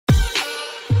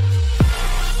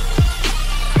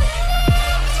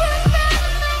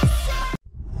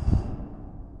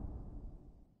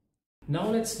Now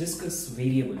let's discuss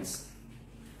variables.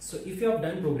 So if you have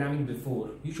done programming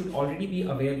before, you should already be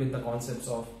aware with the concepts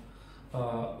of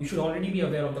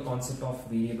the concept of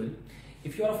variable.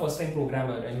 If you are a first-time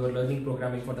programmer and you are learning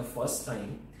programming for the first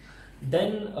time,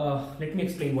 then let me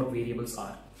explain what variables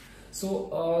are.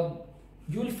 So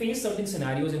you will face certain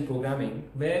scenarios in programming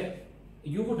where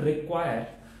you would require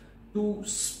to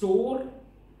store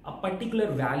a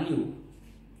particular value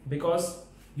because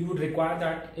you would require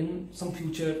that in some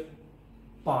future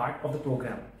part of the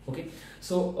program. Okay,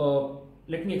 so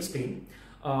let me explain.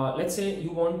 Let's say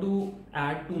you want to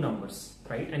add two numbers,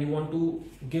 right? And you want to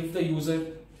give the user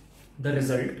the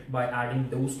result by adding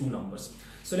those two numbers.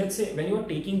 So let's say when you are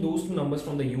taking those two numbers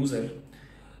from the user,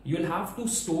 you'll have to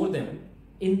store them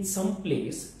in some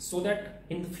place so that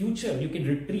in the future you can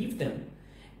retrieve them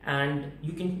and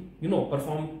you can,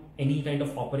 perform any kind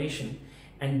of operation,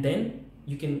 and then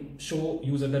you can show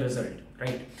user the result,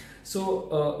 right?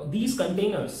 So these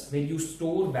containers where you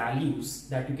store values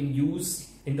that you can use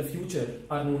in the future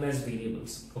are known as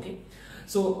variables. Okay,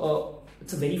 so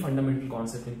it's a very fundamental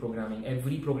concept in programming.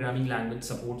 Every programming language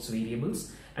supports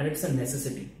variables, and it's a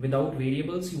necessity. Without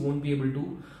variables, you won't be able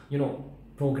to,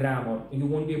 program, or you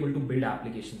won't be able to build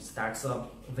applications. That's a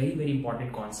very, very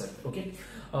important concept. Okay,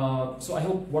 so I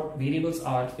hope what variables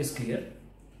are is clear.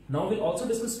 Now we'll also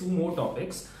discuss two more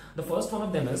topics. The first one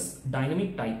of them is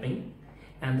dynamic typing,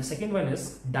 and the second one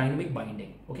is dynamic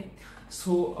binding. Okay,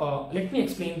 so let me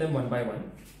explain them one by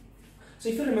one. So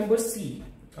if you remember C,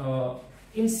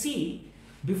 in C,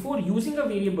 before using a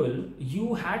variable,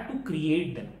 you had to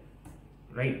create them,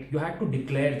 right? You had to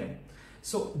declare them.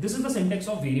 So this is the syntax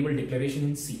of variable declaration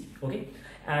in C. Okay,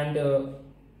 and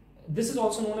this is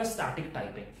also known as static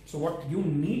typing. So what you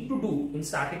need to do in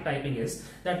static typing is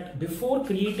that before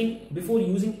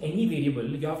using any variable,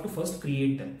 you have to first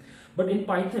create them. But in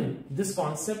Python, this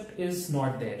concept is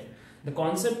not there. The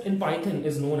concept in Python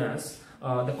is known as,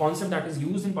 the concept that is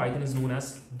used in Python is known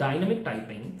as dynamic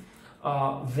typing,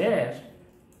 where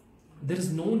there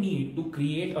is no need to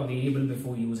create a variable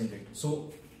before using it.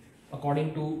 So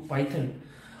according to Python,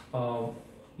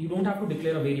 you don't have to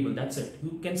declare a variable, that's it.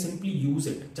 You can simply use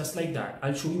it just like that.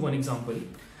 I'll show you one example.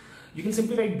 You can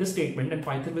simply write this statement and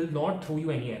Python will not throw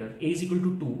you any error. A is equal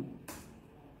to 2,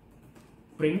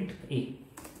 print A.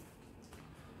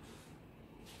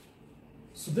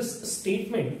 So this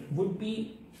statement would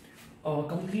be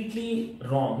completely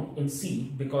wrong in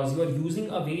C because you are using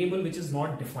a variable which is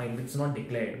not defined, which is not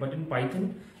declared. But in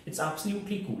Python, it's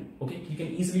absolutely cool. Okay, you can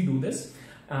easily do this,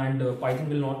 and Python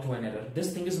will not throw an error.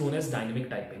 This thing is known as dynamic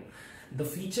typing. The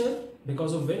feature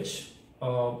because of which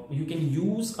you can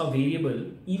use a variable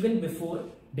even before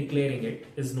declaring it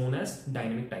is known as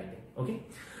dynamic typing. Okay,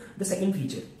 the second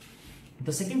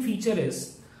feature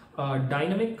is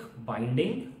dynamic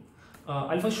binding.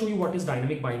 I'll first show you what is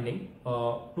dynamic binding.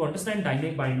 To understand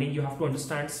dynamic binding, you have to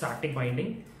understand static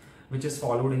binding, which is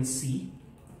followed in C.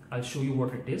 I'll show you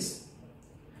what it is.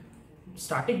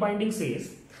 Static binding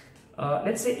says,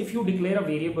 let's say if you declare a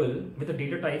variable with a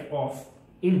data type of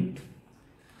int.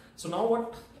 So now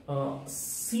what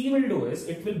C will do is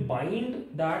it will bind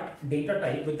that data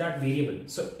type with that variable.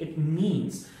 So it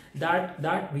means that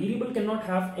that variable cannot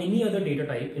have any other data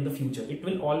type in the future. It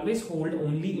will always hold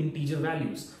only integer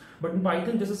values. But in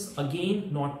Python, this is again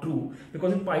not true,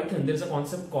 because in Python, there is a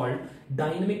concept called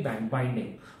dynamic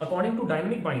binding. According to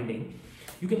dynamic binding,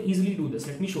 you can easily do this.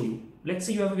 Let me show you. Let's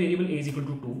say you have a variable a is equal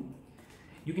to 2.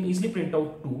 You can easily print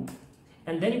out 2,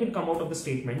 and then you can come out of the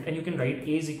statement and you can write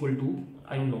a is equal to,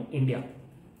 I don't know, India.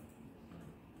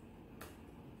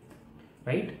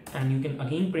 Right? And you can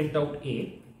again print out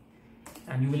a,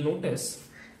 and you will notice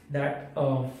that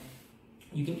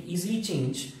you can easily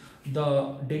change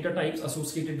the data types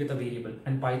associated with a variable,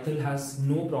 and Python has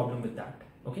no problem with that.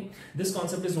 Okay, this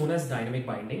concept is known as dynamic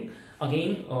binding.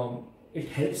 Again, it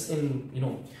helps in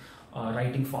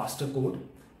writing faster code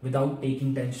without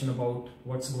taking tension about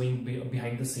what's going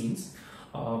behind the scenes.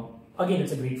 Again,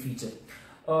 it's a great feature.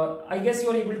 I guess you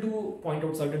are able to point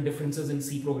out certain differences in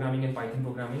C programming and Python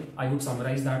programming. I would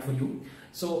summarize that for you.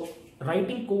 So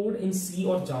writing code in C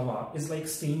or Java is like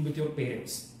staying with your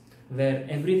parents, where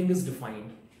everything is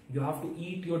defined. You have to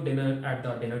eat your dinner at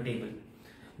the dinner table.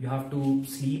 You have to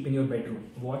sleep in your bedroom,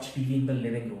 watch TV in the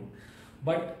living room.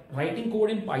 But writing code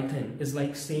in Python is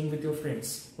like staying with your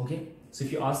friends. Okay, so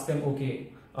if you ask them,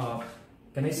 okay,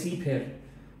 can I sleep here?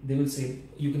 They will say,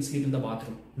 you can sleep in the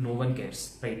bathroom. No one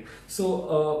cares, right?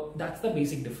 So that's the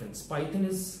basic difference. Python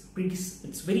is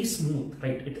it's very smooth,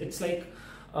 right? It's like,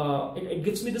 it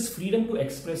gives me this freedom to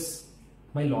express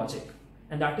my logic.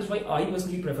 And that is why I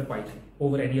personally prefer Python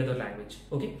over any other language.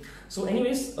 Okay. So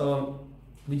anyways,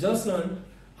 we just learned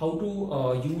how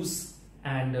to use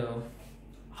and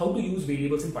how to use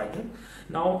variables in Python.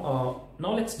 Now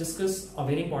let's discuss a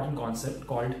very important concept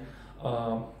called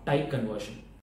type conversion.